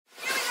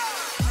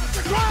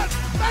the cross!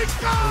 They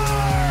score!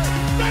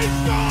 They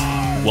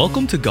score!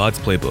 Welcome to God's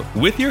Playbook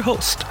with your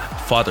host,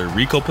 Father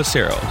Rico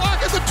Passero.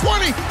 Lock at the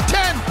 20,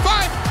 10,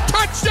 5,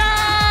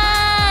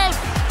 touchdown!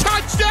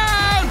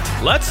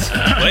 Touchdown! Let's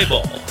play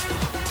ball.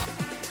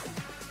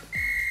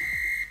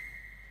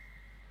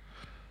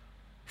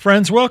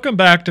 Friends, welcome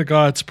back to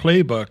God's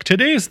Playbook.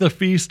 Today is the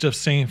feast of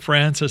St.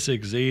 Francis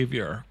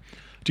Xavier.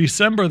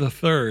 December the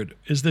 3rd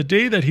is the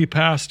day that he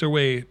passed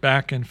away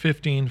back in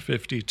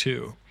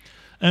 1552.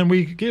 And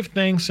we give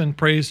thanks and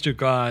praise to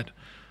God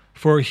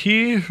for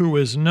he who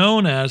is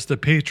known as the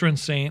patron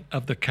saint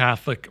of the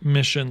Catholic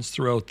missions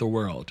throughout the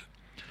world.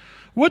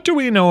 What do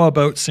we know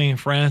about St.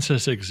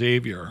 Francis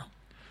Xavier?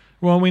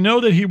 Well, we know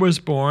that he was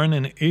born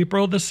in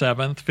April the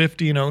 7th,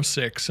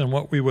 1506, in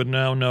what we would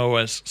now know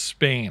as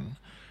Spain.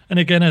 And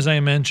again, as I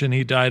mentioned,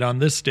 he died on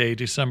this day,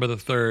 December the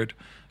 3rd,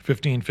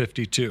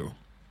 1552.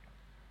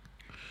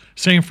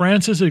 St.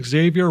 Francis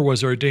Xavier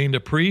was ordained a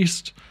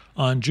priest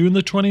on June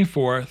the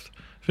 24th,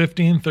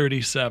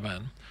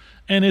 1537,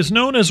 and is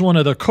known as one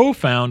of the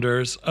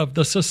co-founders of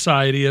the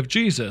Society of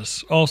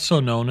Jesus,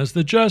 also known as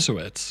the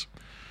Jesuits.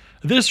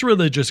 This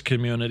religious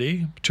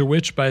community, to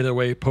which, by the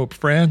way, Pope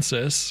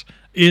Francis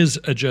is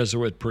a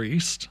Jesuit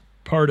priest,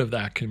 part of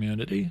that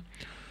community,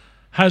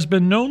 has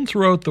been known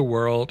throughout the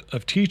world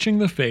of teaching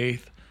the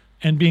faith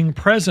and being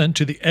present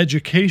to the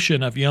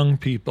education of young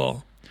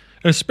people,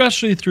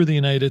 especially through the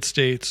United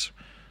States,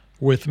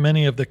 with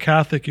many of the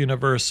Catholic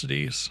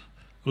universities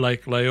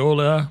like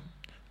Loyola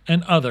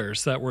and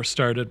others that were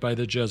started by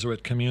the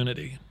Jesuit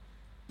community.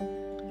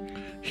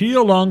 He,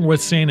 along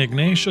with St.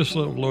 Ignatius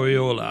of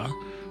Loyola,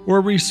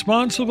 were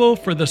responsible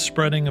for the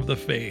spreading of the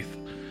faith,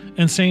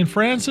 and St.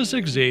 Francis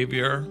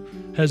Xavier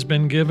has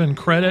been given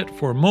credit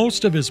for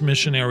most of his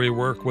missionary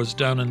work was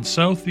done in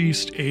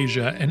Southeast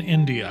Asia and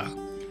India.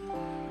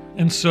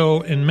 And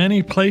so in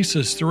many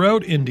places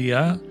throughout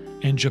India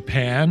and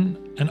Japan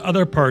and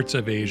other parts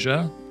of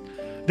Asia,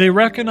 they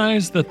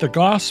recognized that the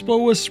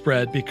gospel was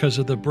spread because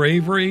of the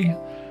bravery,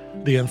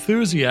 the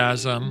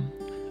enthusiasm,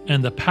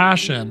 and the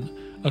passion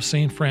of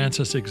St.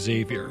 Francis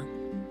Xavier.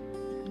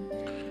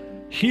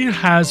 He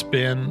has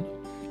been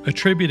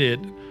attributed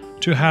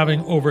to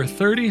having over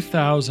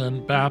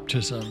 30,000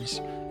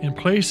 baptisms in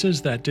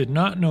places that did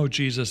not know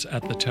Jesus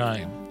at the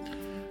time.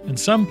 In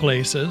some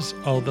places,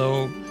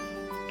 although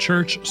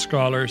church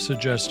scholars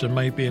suggest it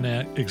might be an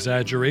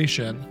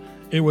exaggeration,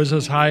 it was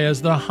as high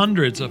as the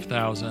hundreds of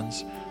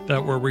thousands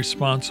that were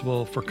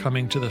responsible for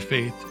coming to the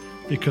faith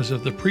because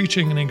of the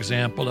preaching and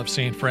example of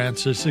St.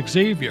 Francis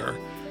Xavier,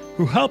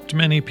 who helped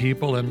many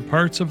people in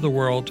parts of the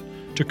world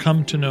to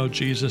come to know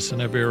Jesus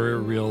in a very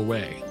real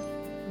way.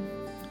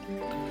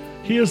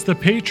 He is the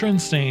patron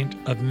saint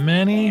of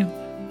many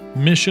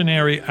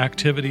missionary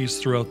activities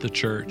throughout the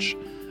church,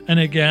 and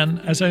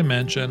again, as I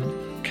mentioned,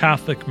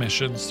 Catholic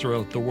missions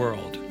throughout the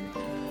world.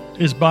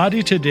 His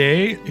body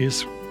today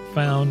is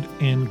found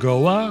in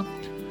Goa,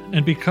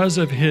 and because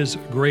of his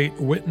great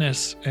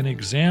witness and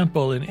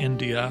example in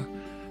India,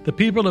 the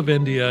people of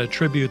India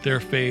attribute their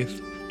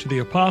faith to the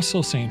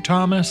Apostle St.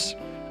 Thomas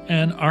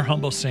and our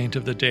humble saint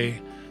of the day,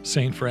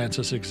 St.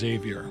 Francis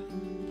Xavier.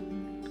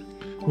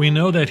 We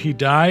know that he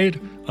died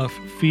of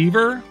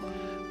fever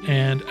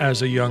and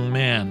as a young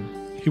man.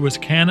 He was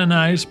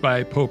canonized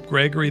by Pope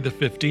Gregory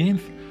XV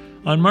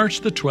on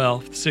March the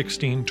 12th,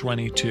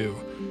 1622,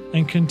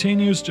 and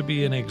continues to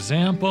be an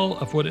example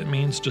of what it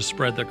means to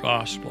spread the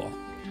gospel.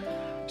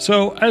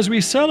 So, as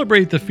we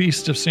celebrate the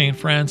feast of St.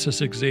 Francis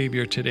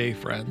Xavier today,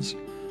 friends,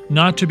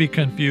 not to be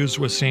confused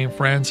with St.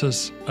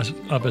 Francis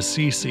of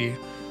Assisi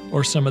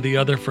or some of the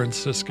other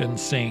Franciscan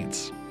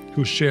saints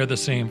who share the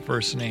same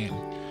first name,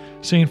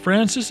 St.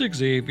 Francis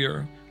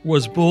Xavier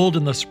was bold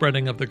in the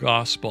spreading of the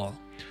gospel.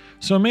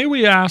 So may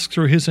we ask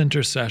through his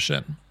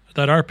intercession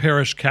that our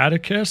parish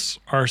catechists,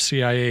 our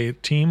CIA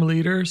team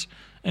leaders,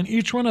 and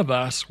each one of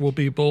us will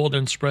be bold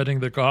in spreading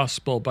the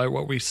gospel by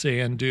what we say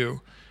and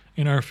do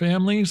in our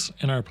families,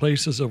 in our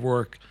places of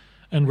work,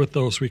 and with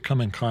those we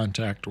come in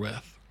contact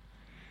with.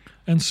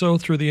 And so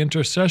through the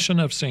intercession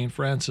of St.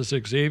 Francis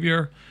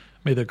Xavier,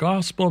 may the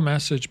gospel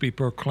message be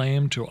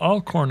proclaimed to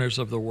all corners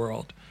of the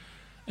world,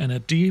 and a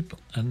deep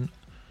and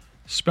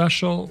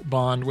special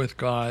bond with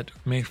God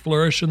may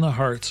flourish in the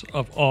hearts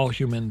of all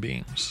human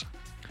beings.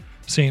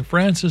 St.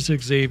 Francis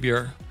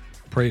Xavier,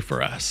 pray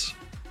for us.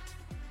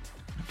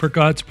 For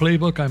God's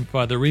Playbook, I'm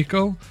Father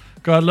Rico.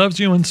 God loves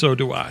you, and so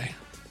do I.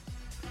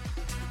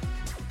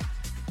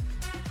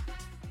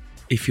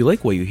 If you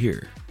like what you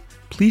hear,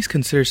 please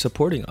consider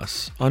supporting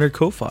us on our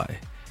Ko-Fi,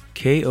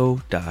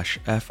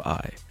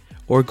 ko-fi,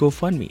 or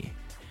GoFundMe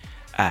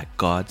at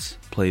God's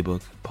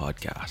Playbook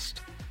Podcast.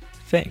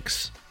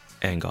 Thanks,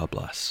 and God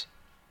bless.